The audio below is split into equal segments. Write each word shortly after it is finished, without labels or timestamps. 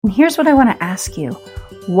And here's what I want to ask you.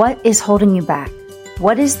 What is holding you back?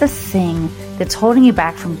 What is the thing that's holding you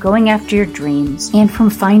back from going after your dreams and from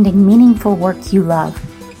finding meaningful work you love?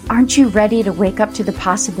 Aren't you ready to wake up to the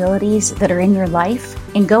possibilities that are in your life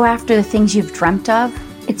and go after the things you've dreamt of?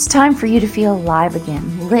 It's time for you to feel alive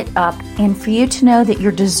again, lit up, and for you to know that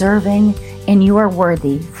you're deserving and you are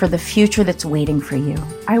worthy for the future that's waiting for you.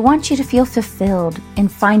 I want you to feel fulfilled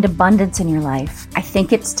and find abundance in your life. I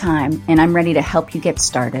think it's time, and I'm ready to help you get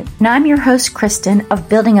started. Now, I'm your host, Kristen, of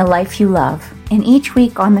Building a Life You Love. And each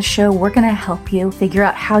week on the show, we're going to help you figure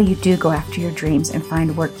out how you do go after your dreams and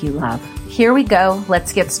find work you love. Here we go.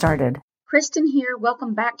 Let's get started. Kristen here.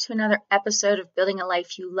 Welcome back to another episode of Building a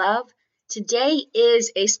Life You Love. Today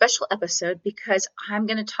is a special episode because I'm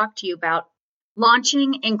going to talk to you about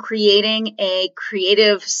launching and creating a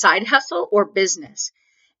creative side hustle or business.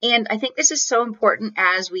 And I think this is so important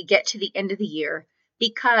as we get to the end of the year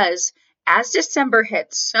because as December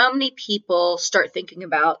hits, so many people start thinking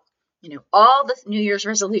about, all the New Year's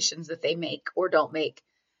resolutions that they make or don't make.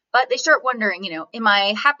 But they start wondering, am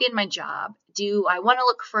I happy in my job? Do I want to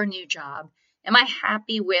look for a new job? Am I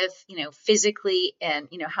happy with, physically and,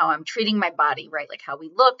 how I'm treating my body, right? Like how we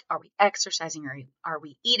look, are we exercising? Are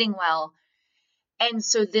we eating well? And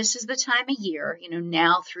so this is the time of year,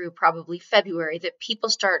 now through probably February that people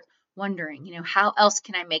start wondering, how else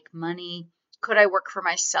can I make money? Could I work for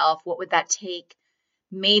myself? What would that take?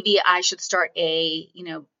 Maybe I should start a,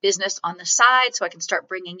 business on the side so I can start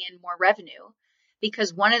bringing in more revenue.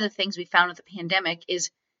 Because one of the things we found with the pandemic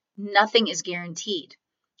is nothing is guaranteed.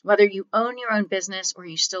 Whether you own your own business or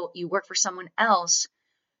you work for someone else,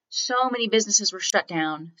 so many businesses were shut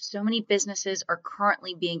down. So many businesses are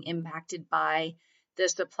currently being impacted by the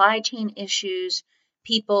supply chain issues.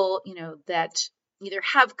 People, that either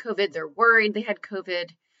have COVID, they're worried they had COVID.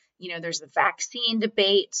 There's the vaccine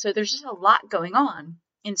debate. So there's just a lot going on.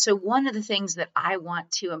 And so one of the things that I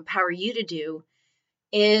want to empower you to do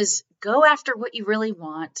is go after what you really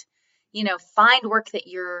want. Find work that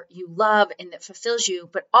you love and that fulfills you.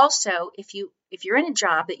 But also, if you're in a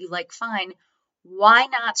job that you like, fine. Why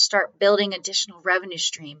not start building additional revenue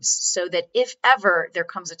streams so that if ever there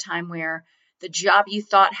comes a time where the job you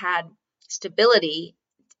thought had stability,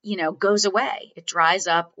 goes away, it dries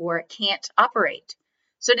up or it can't operate.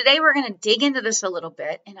 So today we're going to dig into this a little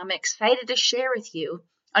bit, and I'm excited to share with you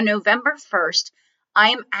on November 1st,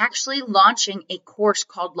 I'm actually launching a course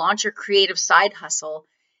called Launch Your Creative Side Hustle,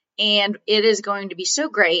 and it is going to be so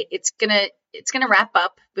great. It's going to wrap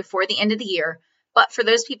up before the end of the year. But for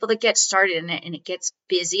those people that get started in it and it gets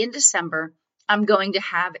busy in December, I'm going to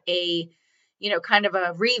have a, kind of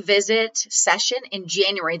a revisit session in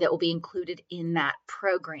January that will be included in that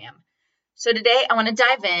program. So today I want to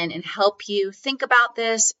dive in and help you think about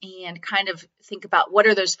this and kind of think about what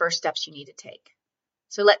are those first steps you need to take.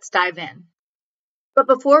 So let's dive in. But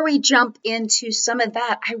before we jump into some of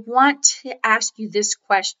that, I want to ask you this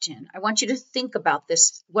question. I want you to think about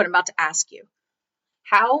this, what I'm about to ask you.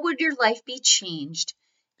 How would your life be changed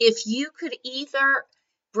if you could either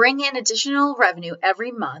bring in additional revenue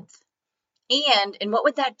every month and what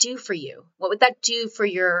would that do for you? What would that do for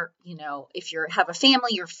your, if you have a family,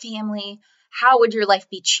 your family, how would your life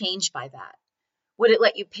be changed by that? Would it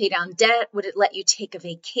let you pay down debt? Would it let you take a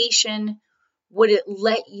vacation? Would it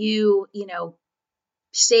let you,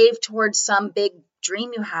 save towards some big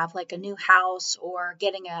dream you have, like a new house or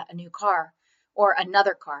getting a new car or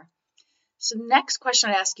another car? So the next question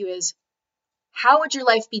I'd ask you is, how would your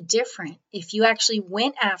life be different if you actually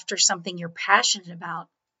went after something you're passionate about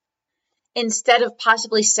instead of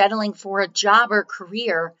possibly settling for a job or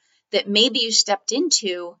career that maybe you stepped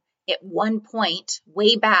into at one point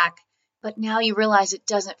way back, but now you realize it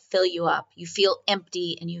doesn't fill you up. You feel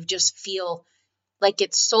empty and you just feel like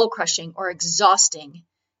it's soul crushing or exhausting.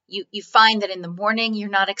 You find that in the morning you're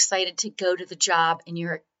not excited to go to the job and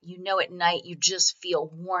at night you just feel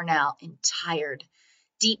worn out and tired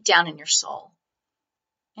deep down in your soul.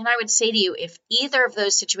 And I would say to you, if either of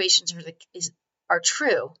those situations are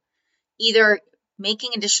true, either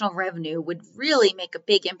making additional revenue would really make a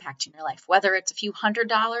big impact in your life, whether it's a few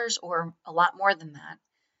 $100s or a lot more than that.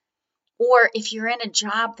 Or if you're in a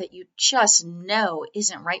job that you just know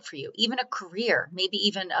isn't right for you, even a career, maybe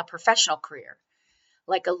even a professional career,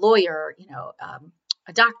 like a lawyer,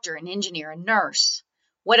 a doctor, an engineer, a nurse,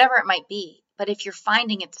 whatever it might be. But if you're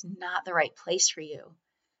finding it's not the right place for you,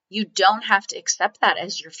 you don't have to accept that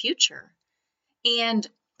as your future. And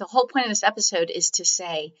the whole point of this episode is to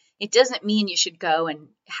say, it doesn't mean you should go and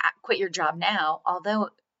quit your job now, although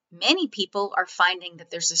many people are finding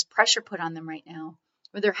that there's this pressure put on them right now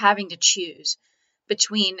where they're having to choose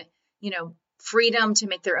between, freedom to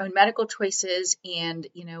make their own medical choices and,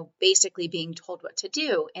 basically being told what to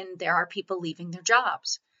do. And there are people leaving their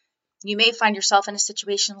jobs. You may find yourself in a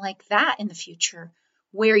situation like that in the future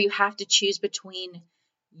where you have to choose between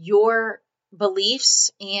your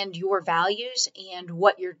beliefs and your values and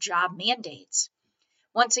what your job mandates.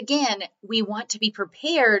 Once again, we want to be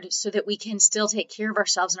prepared so that we can still take care of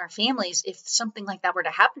ourselves and our families if something like that were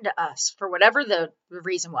to happen to us for whatever the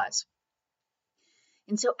reason was.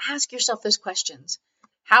 And so ask yourself those questions.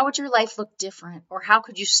 How would your life look different? Or how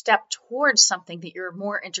could you step towards something that you're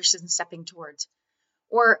more interested in stepping towards?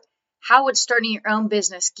 Or how would starting your own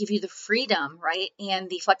business give you the freedom, right, and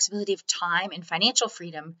the flexibility of time and financial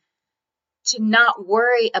freedom to not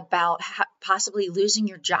worry about possibly losing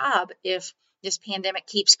your job if this pandemic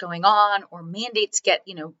keeps going on or mandates get,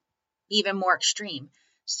 even more extreme?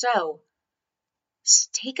 So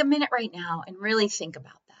take a minute right now and really think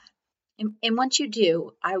about that. And once you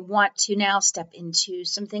do, I want to now step into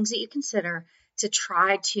some things that you consider to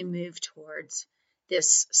try to move towards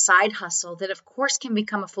this side hustle that, of course, can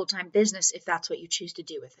become a full-time business if that's what you choose to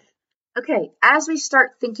do with it. Okay, as we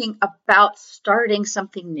start thinking about starting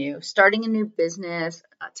something new, starting a new business,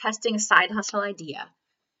 testing a side hustle idea,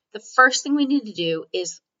 the first thing we need to do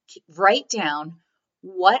is write down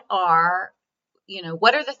what are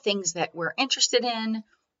the things that we're interested in,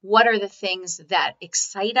 what are the things that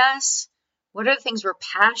excite us, what are the things we're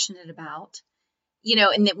passionate about,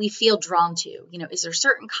 and that we feel drawn to. Is there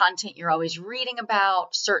certain content you're always reading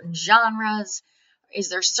about, certain genres? Is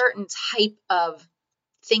there certain type of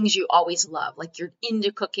things you always love? Like you're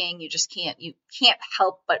into cooking, you can't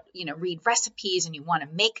help but, read recipes and you want to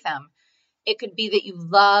make them. It could be that you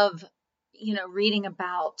love, reading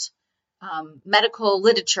about medical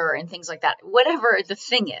literature and things like that. Whatever the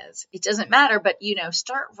thing is, it doesn't matter, but,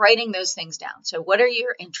 start writing those things down. So what are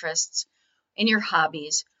your interests and your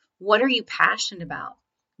hobbies? What are you passionate about?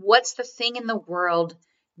 What's the thing in the world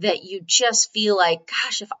that you just feel like,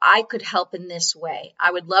 gosh, if I could help in this way,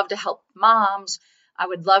 I would love to help moms. I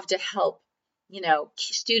would love to help,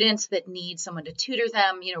 students that need someone to tutor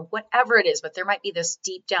them, whatever it is, but there might be this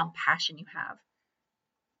deep down passion you have.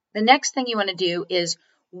 The next thing you want to do is,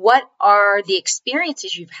 what are the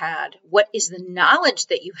experiences you've had? What is the knowledge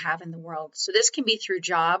that you have in the world? So this can be through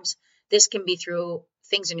jobs. This can be through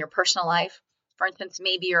things in your personal life. For instance,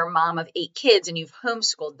 maybe you're a mom of 8 kids and you've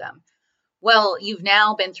homeschooled them. Well, you've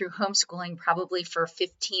now been through homeschooling probably for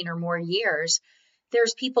 15 or more years.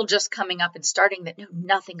 There's people just coming up and starting that know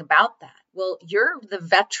nothing about that. Well, you're the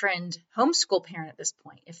veteran homeschool parent at this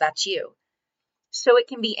point, if that's you. So it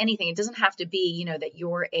can be anything. It doesn't have to be, that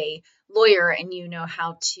you're a lawyer and you know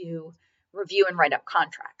how to review and write up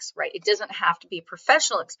contracts, right? It doesn't have to be a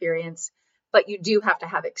professional experience, but you do have to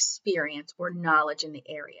have experience or knowledge in the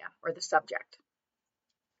area or the subject.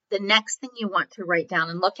 The next thing you want to write down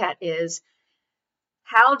and look at is,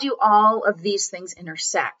 how do all of these things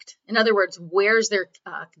intersect? In other words, where's there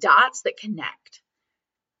dots that connect?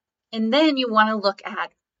 And then you want to look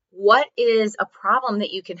at, what is a problem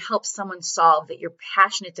that you can help someone solve that you're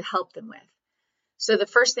passionate to help them with? So the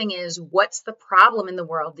first thing is, what's the problem in the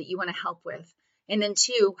world that you want to help with? And then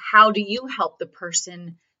 2, how do you help the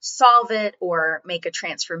person solve it or make a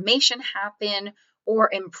transformation happen or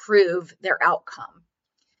improve their outcome?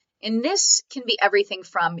 And this can be everything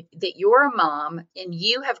from that you're a mom and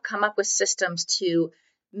you have come up with systems to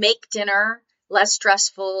make dinner less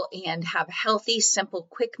stressful and have healthy, simple,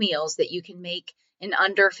 quick meals that you can make in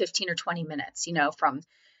under 15 or 20 minutes, from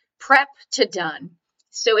prep to done.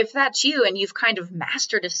 So if that's you and you've kind of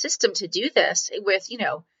mastered a system to do this with,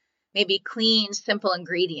 maybe clean, simple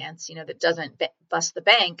ingredients, that doesn't bust the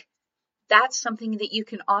bank, that's something that you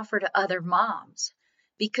can offer to other moms.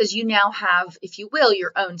 Because you now have, if you will,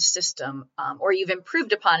 your own system, or you've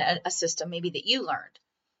improved upon a system maybe that you learned.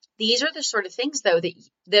 These are the sort of things, though,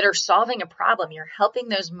 that are solving a problem. You're helping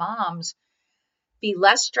those moms be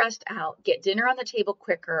less stressed out, get dinner on the table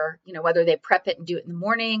quicker, whether they prep it and do it in the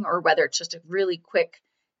morning or whether it's just a really quick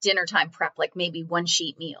dinner time prep, like maybe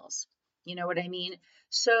 1-sheet meals. You know what I mean?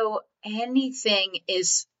 So anything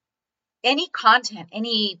is, any content,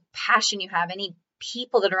 any passion you have, any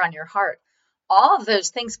people that are on your heart, all of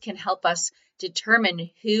those things can help us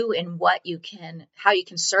determine who and how you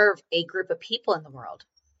can serve a group of people in the world.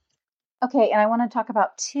 Okay, and I want to talk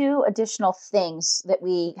about 2 additional things that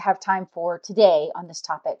we have time for today on this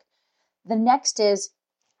topic. The next is,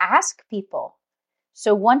 ask people.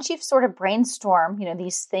 So once you've sort of brainstormed,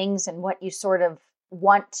 these things and what you sort of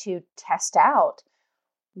want to test out,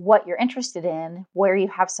 what you're interested in, where you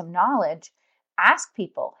have some knowledge, ask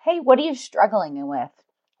people, hey, what are you struggling with?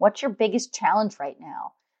 What's your biggest challenge right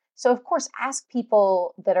now? So of course, ask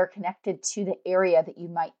people that are connected to the area that you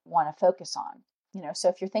might want to focus on. So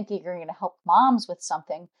if you're thinking you're going to help moms with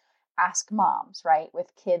something, ask moms, right,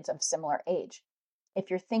 with kids of similar age.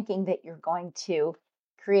 If you're thinking that you're going to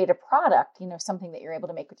create a product, something that you're able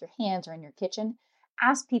to make with your hands or in your kitchen,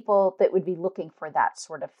 ask people that would be looking for that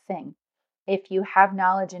sort of thing. If you have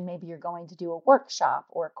knowledge and maybe you're going to do a workshop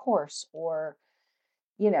or a course or,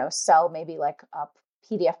 sell maybe like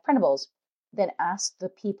PDF printables, then ask the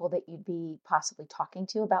people that you'd be possibly talking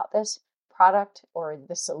to about this product or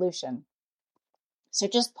the solution. So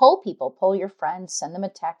just poll your friends, send them a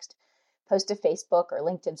text, post a Facebook or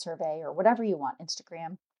LinkedIn survey or whatever you want,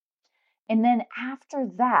 Instagram. And then after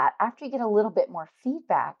that, after you get a little bit more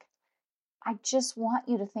feedback, I just want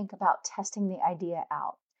you to think about testing the idea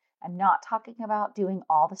out. I'm not talking about doing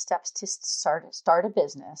all the steps to start a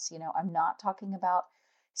business. I'm not talking about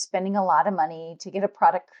spending a lot of money to get a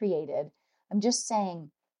product created. I'm just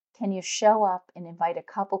saying, can you show up and invite a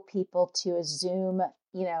couple people to a Zoom,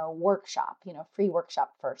 workshop, free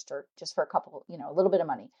workshop first, or just for a couple, a little bit of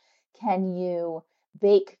money? Can you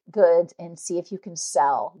bake goods and see if you can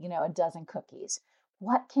sell, a dozen cookies?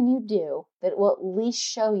 What can you do that will at least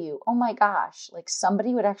show you, oh my gosh, like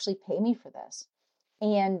somebody would actually pay me for this?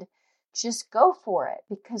 And just go for it,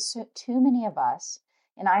 because too many of us,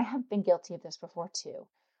 and I have been guilty of this before too,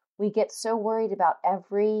 we get so worried about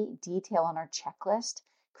every detail on our checklist,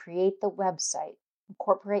 create the website,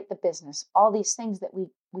 incorporate the business, all these things that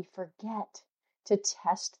we forget to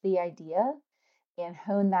test the idea and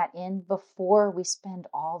hone that in before we spend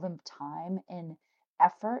all the time and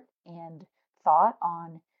effort and thought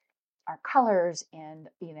on our colors and,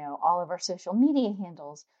 all of our social media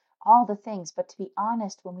handles, all the things. But to be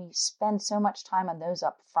honest, when we spend so much time on those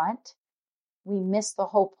up front, we miss the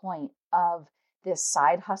whole point of this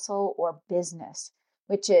side hustle or business,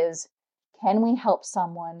 which is, can we help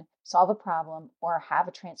someone solve a problem or have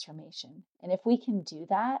a transformation? And if we can do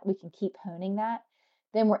that, we can keep honing that,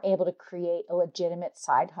 then we're able to create a legitimate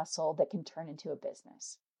side hustle that can turn into a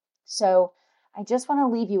business. So I just want to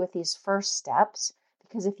leave you with these first steps,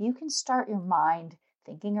 because if you can start your mind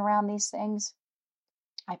thinking around these things,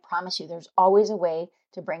 I promise you there's always a way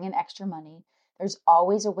to bring in extra money. There's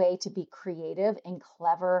always a way to be creative and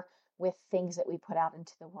clever with things that we put out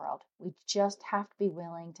into the world. We just have to be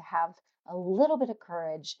willing to have a little bit of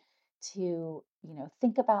courage to,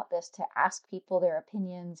 think about this, to ask people their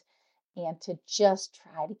opinions, and to just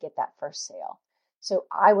try to get that first sale. So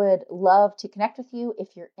I would love to connect with you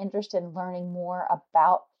if you're interested in learning more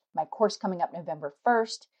about my course coming up November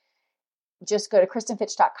 1st. Just go to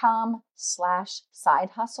KristenFitch.com/side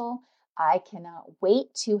hustle. I cannot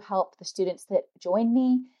wait to help the students that join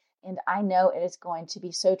me. And I know it is going to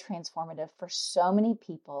be so transformative for so many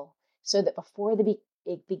people, so that before the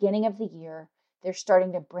beginning of the year, they're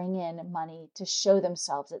starting to bring in money to show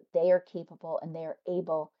themselves that they are capable and they are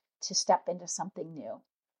able to step into something new.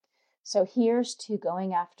 So here's to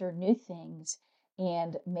going after new things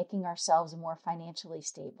and making ourselves more financially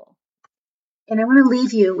stable. And I want to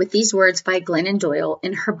leave you with these words by Glennon Doyle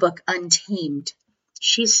in her book, Untamed.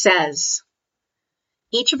 She says,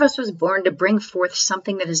 "Each of us was born to bring forth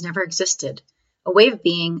something that has never existed, a way of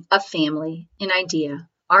being, a family, an idea,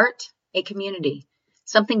 art, a community,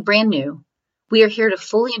 something brand new. We are here to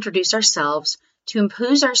fully introduce ourselves, to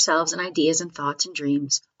impose ourselves and ideas and thoughts and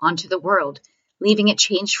dreams onto the world, leaving it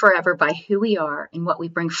changed forever by who we are and what we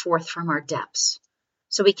bring forth from our depths.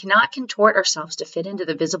 So we cannot contort ourselves to fit into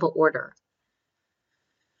the visible order.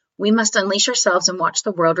 We must unleash ourselves and watch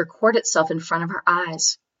the world record itself in front of our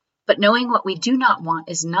eyes. But knowing what we do not want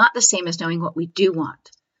is not the same as knowing what we do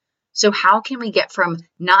want. So how can we get from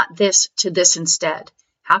not this to this instead?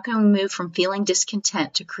 How can we move from feeling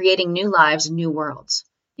discontent to creating new lives and new worlds?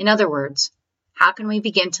 In other words, how can we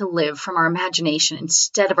begin to live from our imagination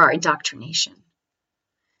instead of our indoctrination?"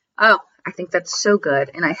 Oh, I think that's so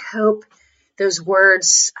good. And I hope those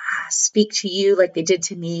words speak to you like they did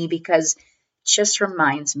to me, because it just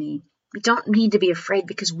reminds me we don't need to be afraid,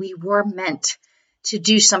 because we were meant to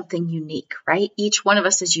do something unique, right? Each one of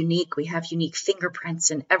us is unique. We have unique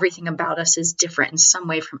fingerprints, and everything about us is different in some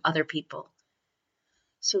way from other people.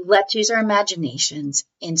 So let's use our imaginations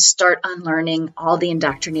and start unlearning all the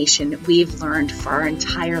indoctrination we've learned for our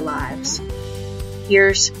entire lives.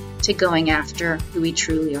 Here's to going after who we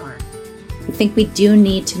truly are. I think we do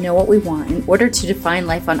need to know what we want in order to define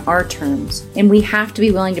life on our terms. And we have to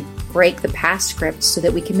be willing to break the past scripts so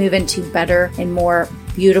that we can move into better and more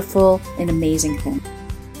beautiful and amazing things.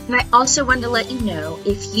 And I also wanted to let you know,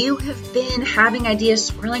 if you have been having ideas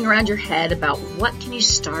swirling around your head about what can you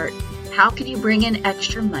start, how can you bring in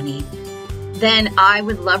extra money, then I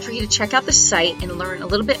would love for you to check out the site and learn a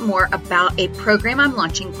little bit more about a program I'm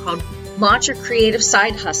launching called Launch Your Creative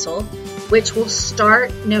Side Hustle, which will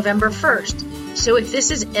start November 1st. So if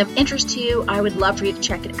this is of interest to you, I would love for you to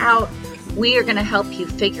check it out. We are going to help you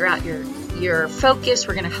figure out your focus.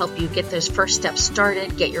 We're going to help you get those first steps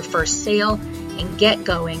started, get your first sale, and get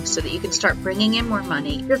going so that you can start bringing in more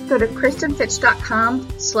money. Just go to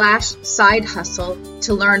KristenFitch.com/side hustle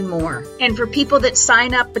to learn more. And for people that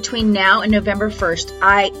sign up between now and November 1st,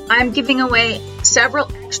 I'm giving away several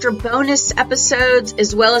extra bonus episodes,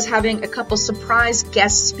 as well as having a couple surprise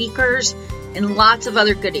guest speakers and lots of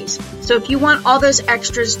other goodies. So if you want all those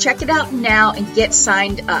extras, check it out now and get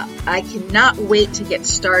signed up. I cannot wait to get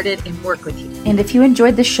started and work with you. And if you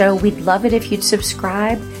enjoyed the show, we'd love it if you'd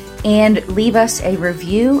subscribe and leave us a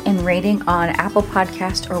review and rating on Apple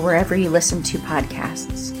Podcast or wherever you listen to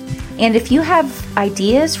podcasts. And if you have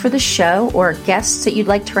ideas for the show or guests that you'd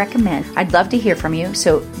like to recommend, I'd love to hear from you.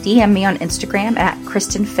 So DM me on Instagram at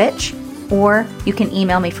KristenFitch, or you can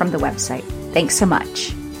email me from the website. Thanks so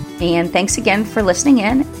much. And thanks again for listening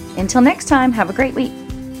in. Until next time, have a great week.